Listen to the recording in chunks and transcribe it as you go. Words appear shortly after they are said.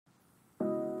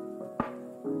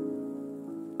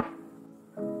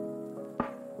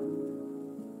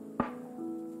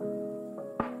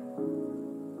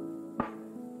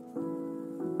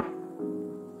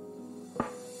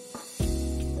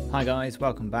Hi guys,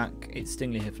 welcome back. It's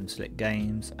Stingley here from Slick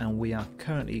Games, and we are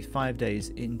currently 5 days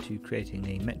into creating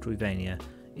a Metroidvania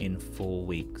in 4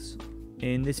 weeks.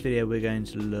 In this video we're going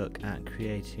to look at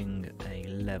creating a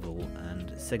level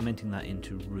and segmenting that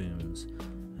into rooms.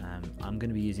 I'm going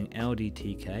to be using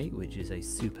LDtk, which is a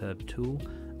superb tool,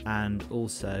 and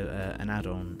also an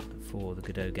add-on for the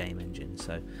Godot game engine.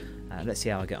 So let's see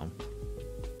how I get on.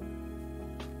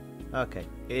 Okay,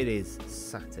 it is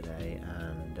Saturday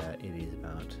and it is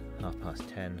about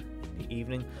 10:30 in the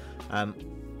evening.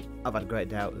 I've had a great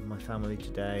day out with my family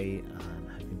today. I'm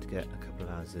hoping to get a couple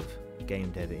of hours of game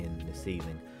dev in this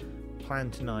evening.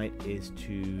 Plan tonight is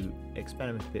to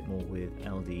experiment a bit more with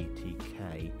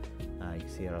LDtk. You can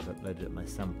see here I've uploaded at my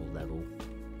sample level.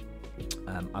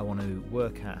 I want to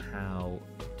work out how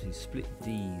to split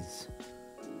these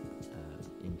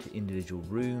into individual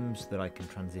rooms that I can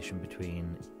transition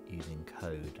between using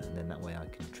code, and then that way I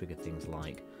can trigger things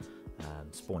like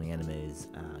spawning enemies,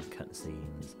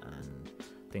 cutscenes and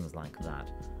things like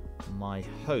that. My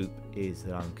hope is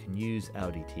that I can use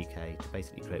LDtk to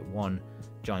basically create one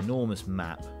ginormous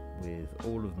map with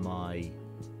all of my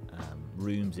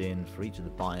rooms in for each of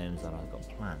the biomes that I've got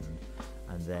planned,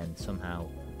 and then somehow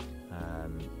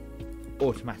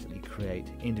automatically create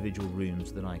individual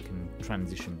rooms that I can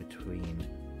transition between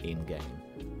in-game.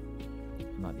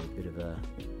 It might be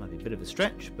a bit of a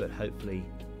stretch, but hopefully,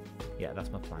 yeah, that's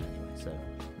my plan anyway. So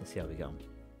let's see how we go.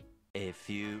 A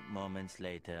few moments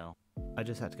later. I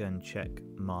just had to go and check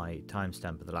my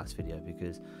timestamp of the last video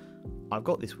because I've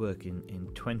got this working in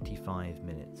 25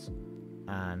 minutes,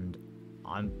 and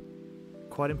I'm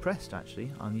quite impressed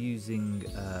actually. I'm using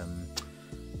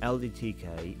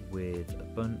LDtk with a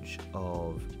bunch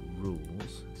of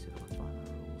rules. Let's see if I can find my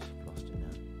rules. I've lost it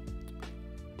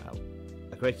now.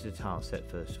 I created a tile set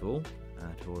first of all,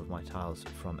 to all of my tiles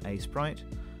from Sprite,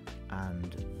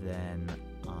 and then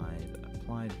I've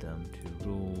applied them to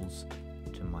rules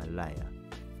to my layer.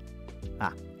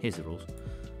 Here's the rules.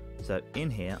 So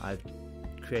in here I've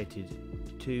created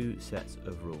two sets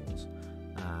of rules.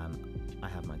 I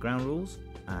have my ground rules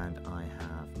and I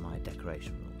have my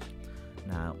decoration rules.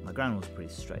 Now my ground rules are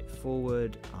pretty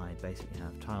straightforward. I basically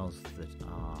have tiles that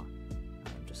are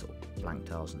just sort of blank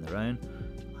tiles on their own.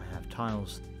 I have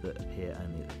tiles that appear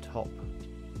only at the top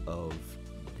of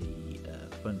the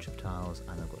bunch of tiles,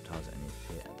 and I've got tiles that only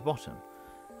appear at the bottom.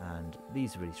 And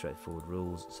these are really straightforward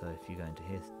rules. So if you go into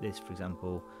here, this for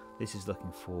example, this is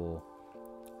looking for,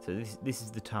 so this is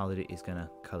the tile that it is going to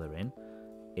colour in.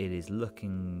 It's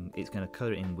going to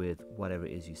colour in with whatever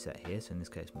it is you set here. So in this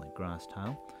case my grass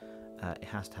tile. It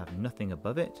has to have nothing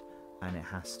above it, and it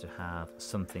has to have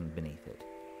something beneath it.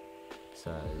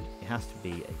 So it has to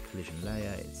be a collision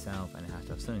layer itself, and it has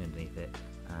to have something underneath it,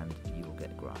 and you will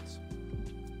get grass.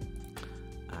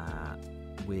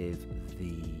 With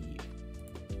the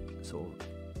sort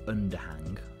of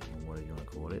underhang, or whatever you want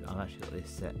to call it, I've actually got this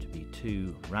set to be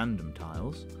two random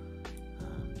tiles.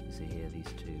 You can see here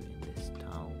these two in this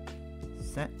tile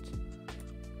set,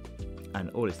 and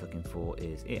all it's looking for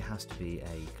is it has to be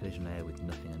a collision layer with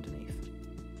nothing underneath.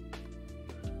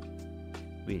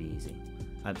 Really easy.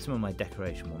 Some of my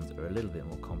decoration ones are a little bit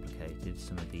more complicated.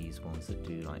 Some of these ones that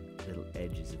do like little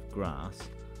edges of grass,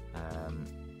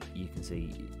 you can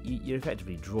see you're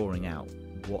effectively drawing out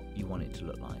what you want it to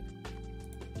look like.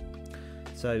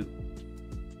 So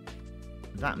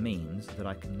that means that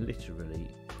I can literally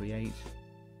create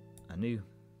a new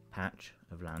patch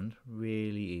of land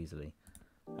really easily.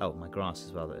 Oh, my grass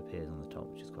as well that appears on the top,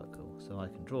 which is quite cool. So I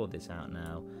can draw this out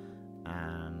now,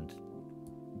 and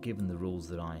given the rules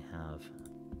that I have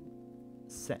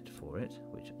set for it,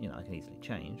 which I can easily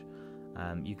change,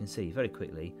 you can see very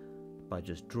quickly by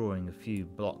just drawing a few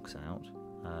blocks out,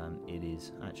 it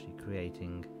is actually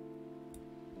creating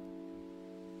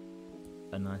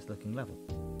a nice looking level.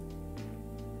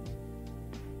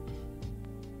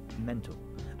 Mental.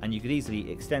 And you could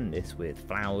easily extend this with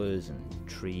flowers and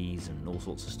trees and all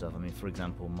sorts of stuff. I mean, for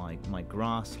example, my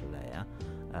grass layer,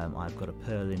 I've got a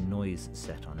Perlin noise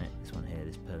set on it. This one here,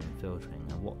 this Perlin filtering.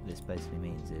 And what this basically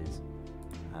means is,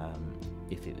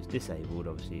 if it was disabled,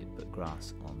 obviously it put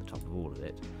grass on the top of all of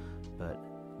it. But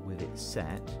with it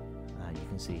set, you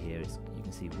can see here, you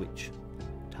can see which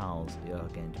tiles are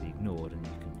going to be ignored, and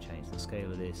you can change the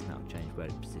scale of this, and that will change where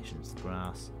it positions the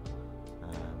grass.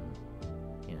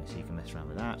 So you can mess around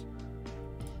with that,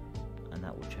 and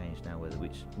that will change now whether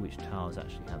which tiles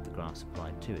actually have the grass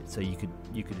applied to it. So you could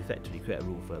effectively create a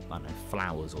rule for, I don't know,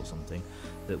 flowers or something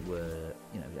that were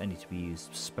only to be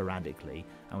used sporadically,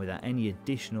 and without any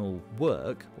additional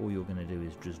work, all you're going to do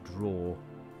is just draw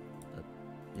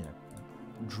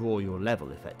draw your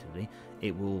level effectively.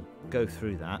 It will go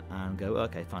through that and go,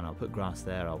 okay, fine, I'll put grass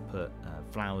there, I'll put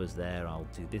flowers there, I'll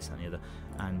do this and the other,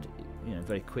 and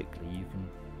very quickly you can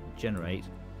generate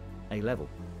a level.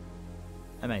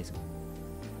 Amazing.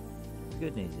 The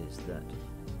good news is that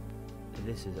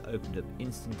this is opened up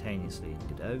instantaneously in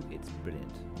Godot. It's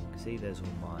brilliant. You can see there's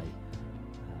all my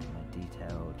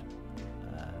detailed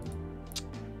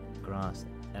grass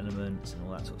elements and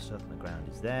all that sort of stuff. My ground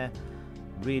is there.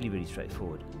 Really, really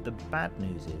straightforward. The bad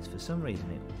news is, for some reason,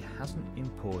 it hasn't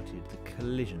imported the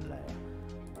collision layer.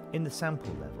 In the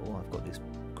sample level, I've got this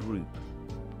group.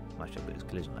 Actually, I've got this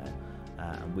collision layer,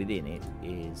 and within it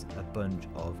is a bunch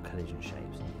of collision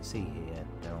shapes. And you can see here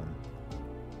they're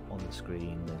on the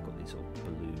screen. They've got these sort of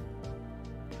blue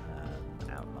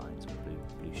outlines,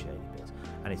 blue shady bits,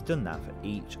 and it's done that for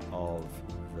each of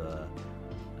the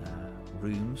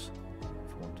rooms,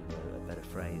 for want of a better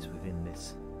phrase, within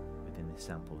this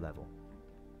sample level.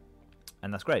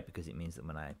 And that's great, because it means that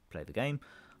when I play the game,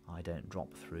 I don't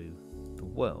drop through the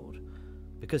world.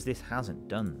 Because this hasn't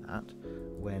done that,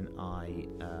 when I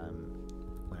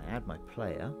add my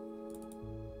player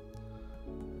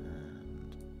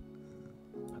and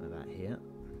put that here,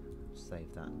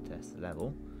 save that and test the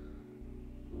level,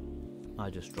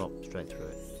 I just drop straight through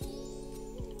it.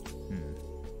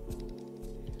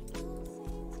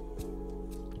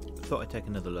 Thought I'd take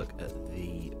another look at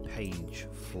the page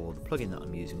for the plugin that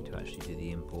I'm using to actually do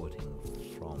the importing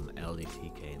from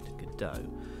LDtk and Godot.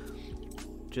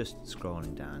 Just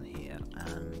scrolling down here,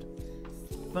 and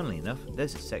funnily enough,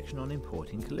 there's a section on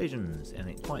importing collisions, and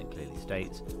it quite clearly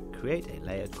states, create a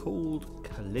layer called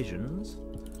collisions,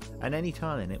 and any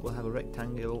tile in it will have a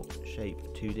rectangle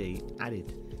shaped 2D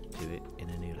added to it in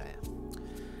a new layer.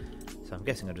 So I'm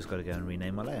guessing I've just got to go and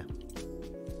rename my layer.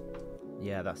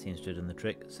 Yeah, that seems to have done the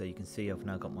trick. So you can see I've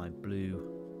now got my blue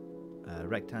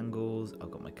rectangles,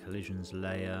 I've got my collisions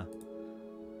layer,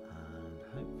 and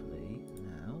hopefully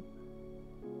now,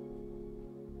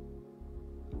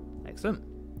 excellent,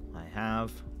 I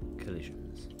have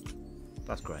collisions.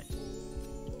 That's great.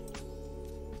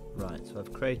 Right, so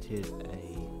I've created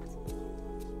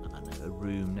a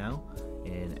room now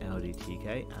in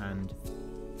LDtk, and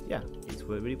yeah, it's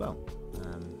worked really well.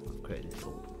 I've created this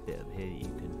little bit up here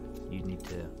that you need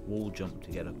to wall jump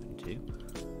to get up into,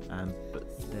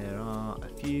 but there are a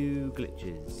few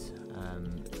glitches.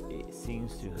 It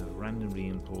seems to have randomly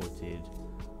imported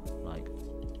like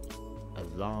a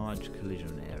large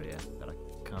collision area that I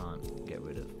can't get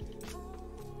rid of.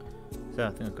 So I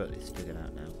think I've got this figured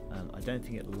out now. I don't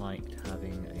think it liked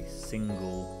having a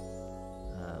single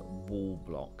wall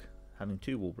block. Having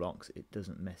two wall blocks, it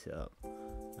doesn't mess it up.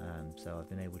 So I've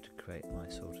been able to create my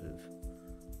sort of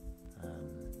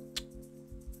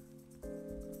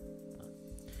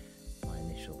my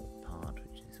initial part,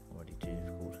 which is already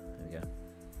difficult. There we go.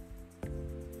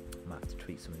 I might have to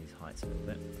tweak some of these heights a little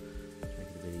bit to make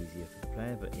it a bit easier for the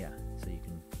player, but yeah, so you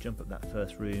can jump up that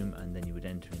first room, and then you would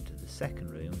enter into the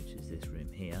second room, which is this room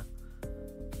here.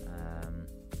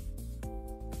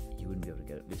 You wouldn't be able to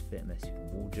get up this bit unless you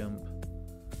can wall jump.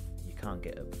 You can't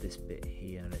get up this bit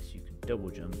here unless you can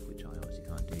double jump, which I obviously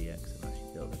can't do yet because I've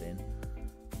actually built it in.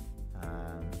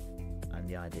 And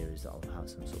the idea is that I'll have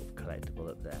some sort of collectible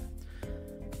up there.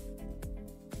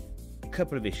 A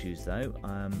couple of issues though.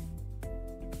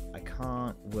 I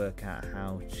can't work out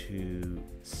how to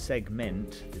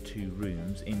segment the two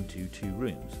rooms into two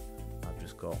rooms. I've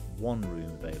just got one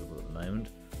room available at the moment,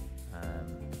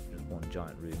 just one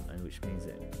giant room, and which means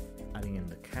that adding in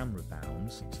the camera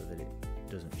bounds so that it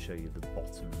doesn't show you the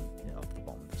bottom, off the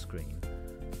bottom of the screen,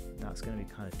 that's going to be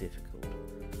kind of difficult.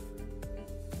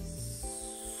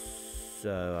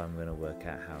 So I'm going to work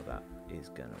out how that is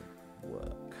going to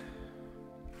work.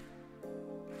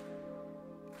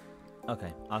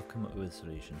 Okay, I've come up with a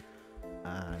solution,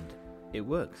 and it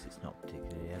works. It's not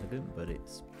particularly elegant, but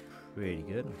it's pretty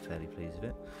good. I'm fairly pleased with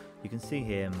it. You can see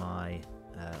here my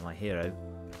hero.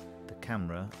 The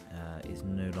camera is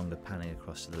no longer panning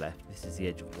across to the left. This is the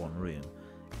edge of one room.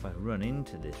 If I run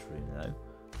into this room though,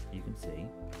 you can see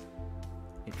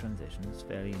it transitions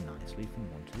fairly nicely from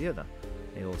one to the other.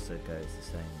 It also goes the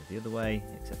same the other way,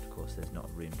 except of course there's not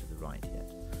room to the right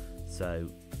yet. So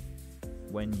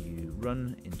when you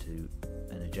run into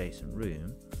an adjacent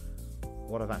room,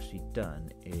 what I've actually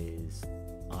done is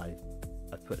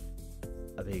I've put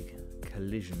a big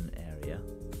collision area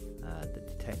that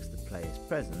detects the player's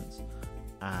presence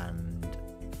and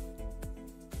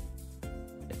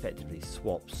effectively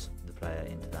swaps the player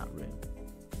into that room.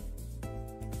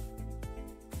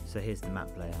 So here's the map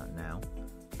layout now.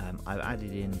 I've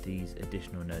added in these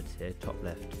additional nodes here, top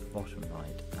left, bottom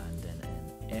right, and then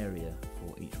an area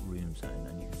for each room zone,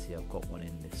 and you can see I've got one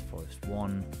in this Forest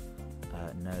 1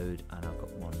 node, and I've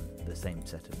got one, the same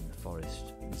setup in the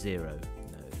Forest 0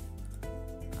 node.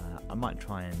 I might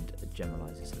try and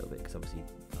generalize this a little bit, because obviously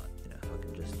if I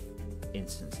can just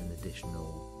instance an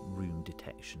additional room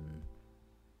detection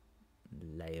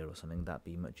layer or something, that'd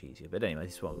be much easier. But anyway,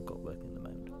 this is what we've got working at the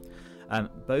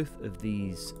moment. Both of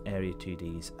these Area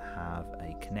 2Ds have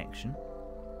a connection,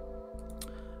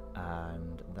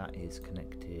 and that is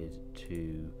connected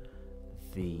to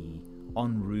the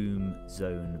on-room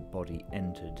zone body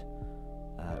entered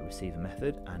receiver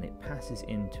method, and it passes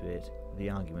into it the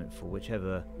argument for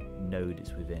whichever node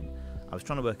it's within. I was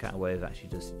trying to work out a way of actually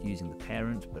just using the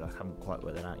parent, but I haven't quite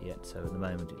worked that out yet, so at the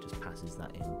moment it just passes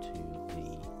that into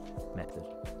the method.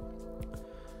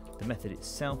 The method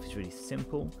itself is really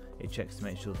simple. It checks to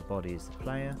make sure the body is the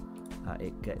player.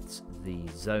 It gets the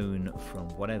zone from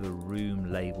whatever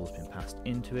room label's been passed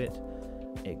into it.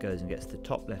 It goes and gets the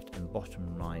top left and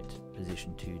bottom right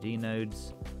position 2D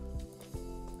nodes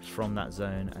from that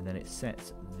zone, and then it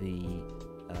sets the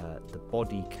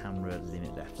body camera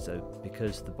limit left. So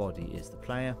because the body is the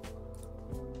player,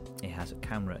 it has a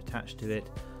camera attached to it.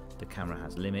 The camera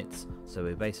has limits, so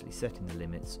we're basically setting the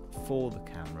limits for the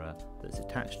camera that's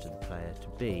attached to the player to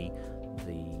be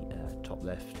the top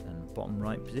left and bottom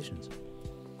right positions.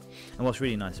 And what's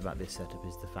really nice about this setup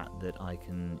is the fact that I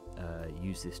can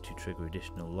use this to trigger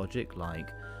additional logic, like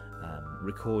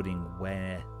recording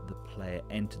where the player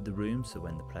entered the room, so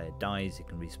when the player dies it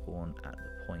can respawn at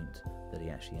the point that he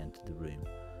actually entered the room.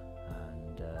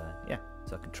 And yeah,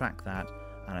 so I can track that,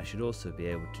 and I should also be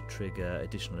able to trigger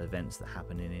additional events that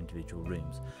happen in individual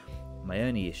rooms. My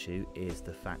only issue is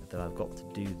the fact that I've got to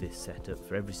do this setup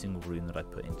for every single room that I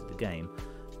put into the game,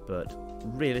 but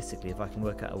realistically, if I can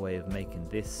work out a way of making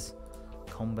this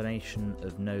combination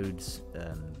of nodes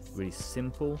really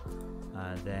simple,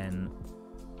 then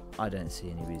I don't see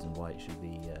any reason why it should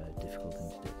be a difficult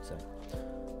thing to do. So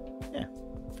yeah,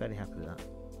 fairly happy with that.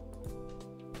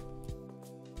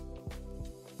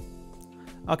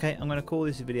 Okay, I'm going to call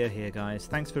this a video here, guys.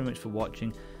 Thanks very much for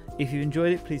watching. If you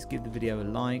enjoyed it, please give the video a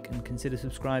like and consider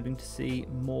subscribing to see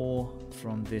more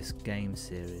from this game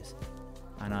series.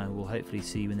 And I will hopefully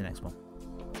see you in the next one.